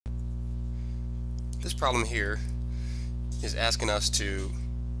This problem here is asking us to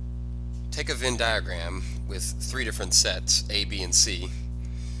take a Venn diagram with three different sets, A, B, and C,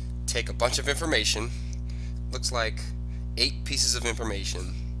 take a bunch of information, looks like 8 pieces of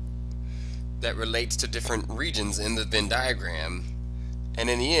information that relates to different regions in the Venn diagram, and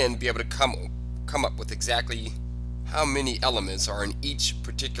in the end be able to come up with exactly how many elements are in each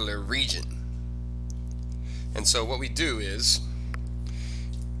particular region. And so what we do is,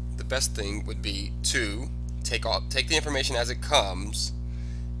 the best thing would be to take the information as it comes,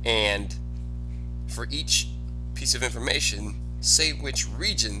 and for each piece of information say which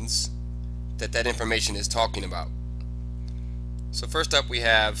regions that information is talking about. So first up we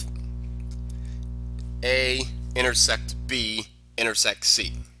have A intersect B intersect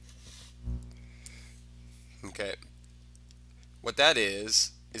C. Okay, what that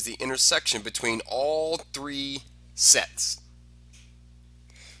is the intersection between all three sets.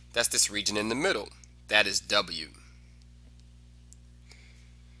 That's this region in the middle. That is W.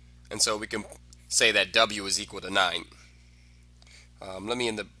 And so we can say that W is equal to 9. Let me,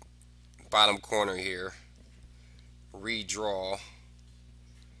 in the bottom corner here, redraw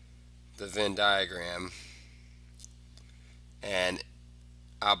the Venn diagram, and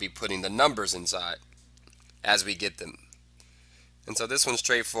I'll be putting the numbers inside as we get them. And so this one's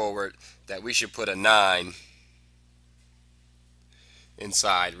straightforward, that we should put a 9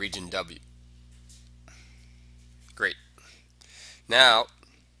 inside region W. Great. Now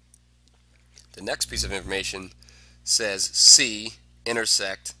the next piece of information says C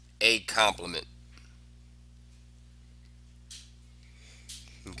intersect A complement.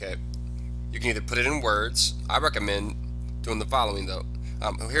 Okay, you can either put it in words. I recommend doing the following though.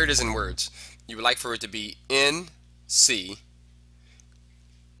 Here it is in words. You would like for it to be in C,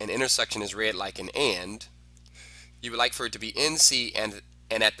 and intersection is read like an and. You would like for it to be in C and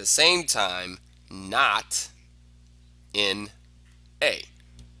at the same time not in A.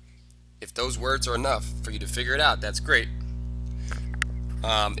 If those words are enough for you to figure it out, that's great.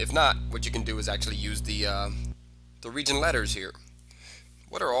 If not, what you can do is actually use the region letters here.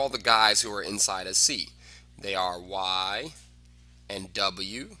 What are all the guys who are inside of C? They are Y and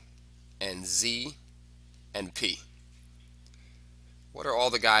W and Z and P. What are all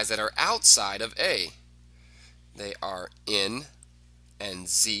the guys that are outside of A? They are N and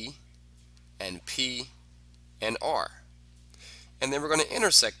Z and P and R. And then we're going to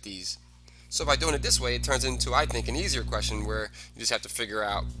intersect these. So by doing it this way, it turns into, I think, an easier question where you just have to figure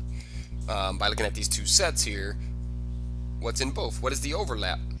out, by looking at these two sets here, what's in both. What is the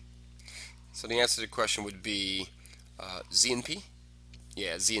overlap? So the answer to the question would be Z and P?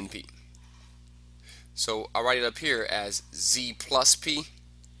 Yeah, Z and P. So I'll write it up here as Z plus P,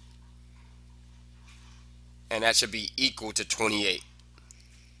 and that should be equal to 28.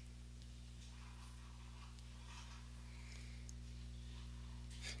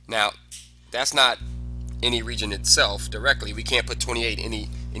 Now, that's not any region itself directly. We can't put 28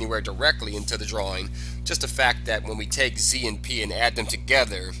 anywhere directly into the drawing. Just the fact that when we take Z and P and add them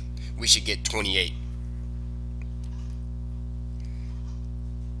together, we should get 28.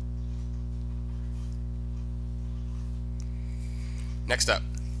 Next up,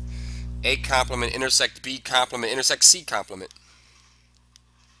 A complement intersect B complement intersect C complement.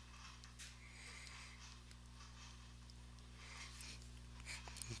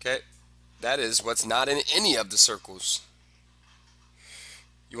 Okay, that is what's not in any of the circles.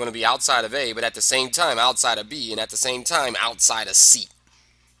 You want to be outside of A, but at the same time outside of B, and at the same time outside of C.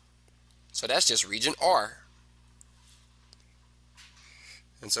 So that's just region R.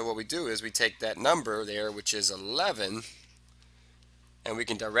 And so what we do is we take that number there, which is 11, and we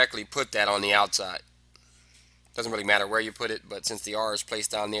can directly put that on the outside. Doesn't really matter where you put it, but since the R is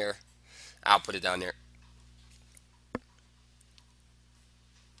placed down there, I'll put it down there.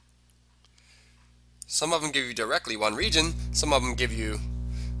 Some of them give you directly one region, some of them give you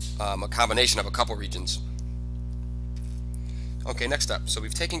a combination of a couple regions. Okay, next up, so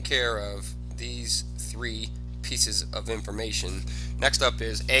we've taken care of these three pieces of information. Next up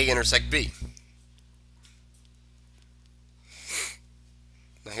is A intersect B.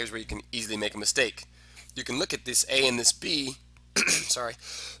 Now here's where you can easily make a mistake. You can look at this A and this B sorry,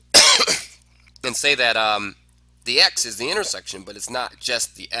 and say that the X is the intersection, but it's not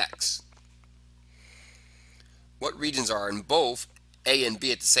just the X. What regions are in both A and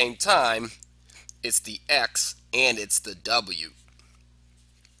B at the same time? It's the X and it's the W.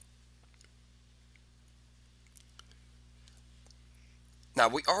 Now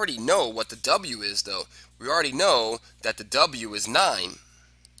we already know what the W is though. We already know that the W is 9.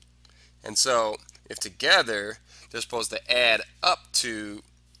 And so if together they're supposed to add up to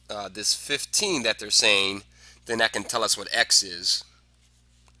this 15 that they're saying, then that can tell us what x is.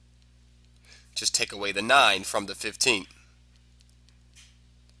 Just take away the 9 from the 15.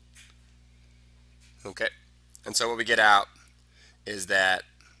 Okay, and so what we get out is that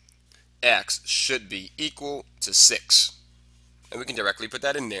x should be equal to 6. And we can directly put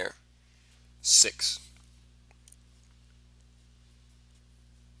that in there, 6.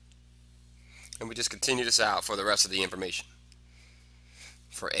 And we just continue this out for the rest of the information.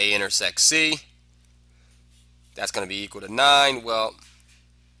 For A intersects C, that's going to be equal to 9. Well,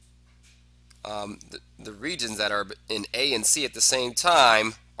 the regions that are in A and C at the same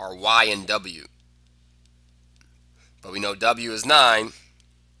time are Y and W. But we know W is 9,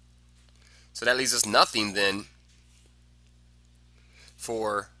 so that leaves us nothing then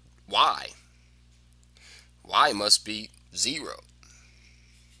for Y. Y must be 0.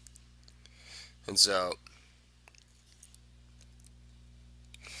 And so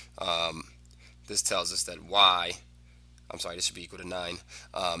this tells us that this should be equal to 9.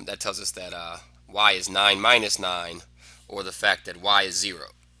 That tells us that Y is 9 minus 9, or the fact that Y is 0.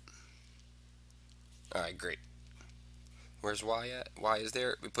 Alright, great. Where's Y at? Y is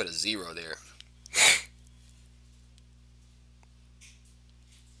there. We put a 0 there.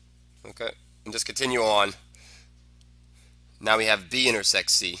 Okay, and just continue on. Now we have B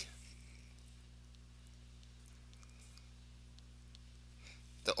intersects C.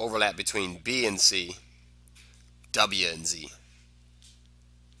 The overlap between B and C, W and Z.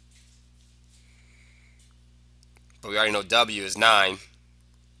 But we already know W is 9.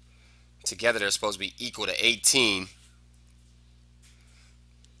 Together they're supposed to be equal to 18.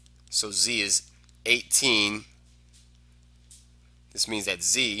 So Z is 18. This means that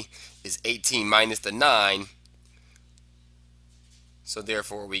Z is 18 minus the 9. So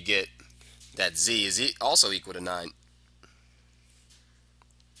therefore we get that Z is also equal to 9.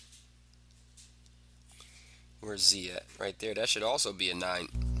 Where's Z at? Right there. That should also be a 9.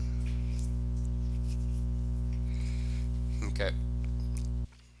 Okay.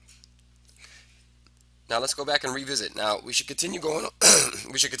 Now let's go back and revisit. Now we should continue going on.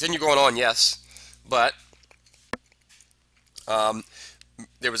 We should continue going on, yes, but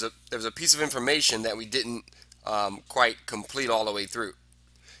there was a piece of information that we didn't quite complete all the way through.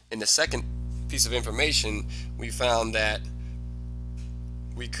 In the second piece of information, we found that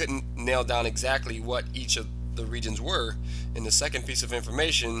we couldn't nail down exactly what each of the regions were. In the second piece of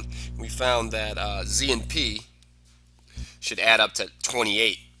information, we found that Z and P should add up to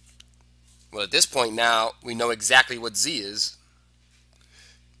 28. Well, at this point now, we know exactly what Z is.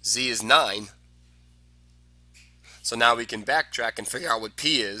 Z is 9. So now we can backtrack and figure out what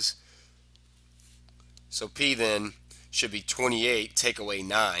P is. So P then should be 28, take away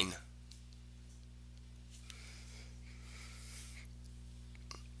 9.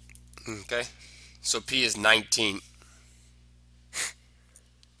 Okay, so P is 19.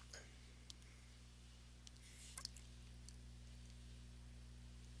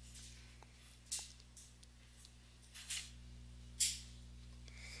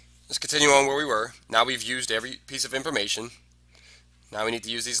 Let's continue on where we were. Now we've used every piece of information. Now we need to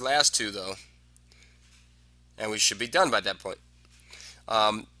use these last two though. And we should be done by that point.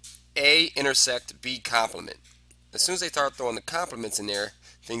 A intersect B complement. As soon as they start throwing the complements in there,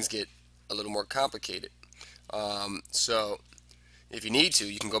 things get a little more complicated. So if you need to,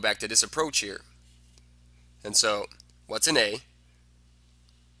 you can go back to this approach here. And so what's in A?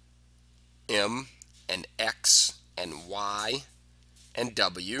 M and X and Y and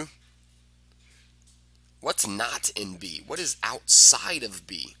W. What's not in B? What is outside of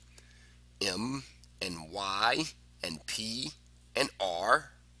B? M and Y and P and R.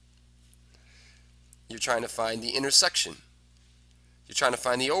 You're trying to find the intersection. You're trying to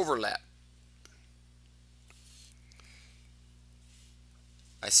find the overlap.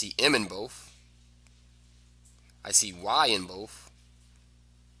 I see M in both. I see Y in both.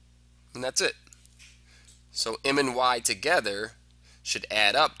 And that's it. So M and Y together should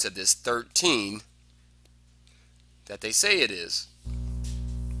add up to this 13 that they say it is.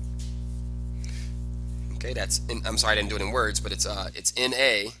 Okay, I'm sorry I didn't do it in words, but it's in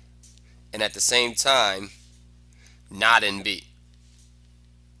A and at the same time not in B.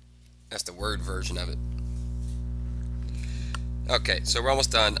 That's the word version of it. Okay, so we're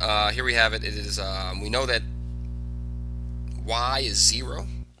almost done. Here we have it. It is we know that Y is 0.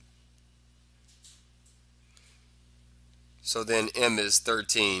 So then M is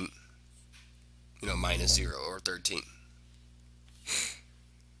 13, minus 0 or 13.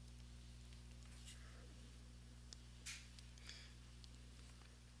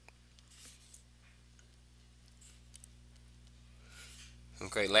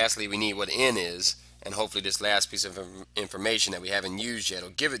 Okay, lastly, we need what N is, and hopefully this last piece of information that we haven't used yet will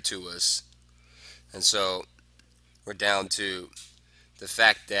give it to us. And so we're down to the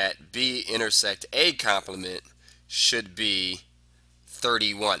fact that B intersect A complement should be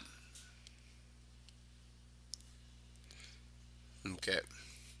 31. Okay.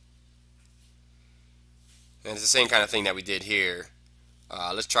 And it's the same kind of thing that we did here.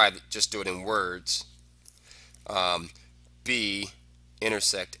 Let's try just do it in words. B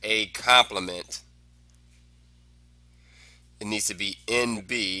intersect A complement. It needs to be in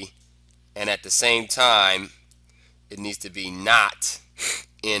B, and at the same time, it needs to be not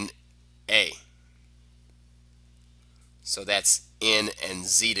in A. So that's N and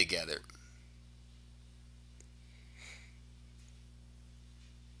Z together.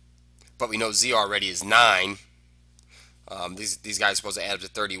 But we know Z already is 9. These guys are supposed to add up to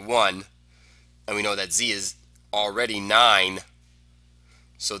 31. And we know that Z is already 9.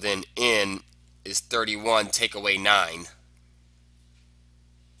 So then N is 31, take away 9.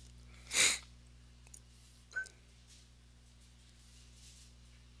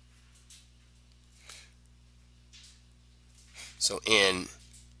 So N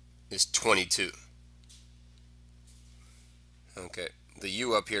is 22. Okay. The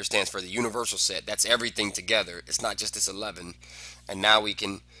U up here stands for the universal set. That's everything together. It's not just this 11. And now we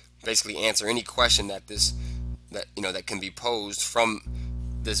can basically answer any question that that can be posed from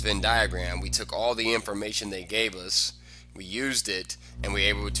this Venn diagram. We took all the information they gave us, we used it, and we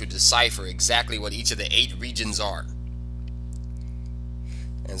were able to decipher exactly what each of the 8 regions are.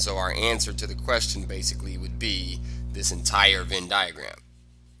 And so our answer to the question basically would be this entire Venn diagram.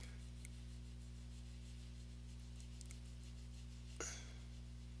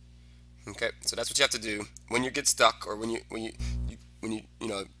 Okay, so that's what you have to do when you get stuck, or when you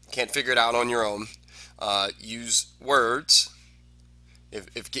can't figure it out on your own. Use words.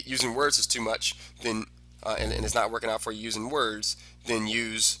 If using words is too much, then and it's not working out for you using words, then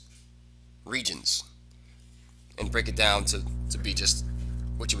use regions and break it down to be just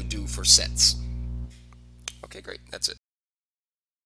what you would do for sets. Okay, great. That's it.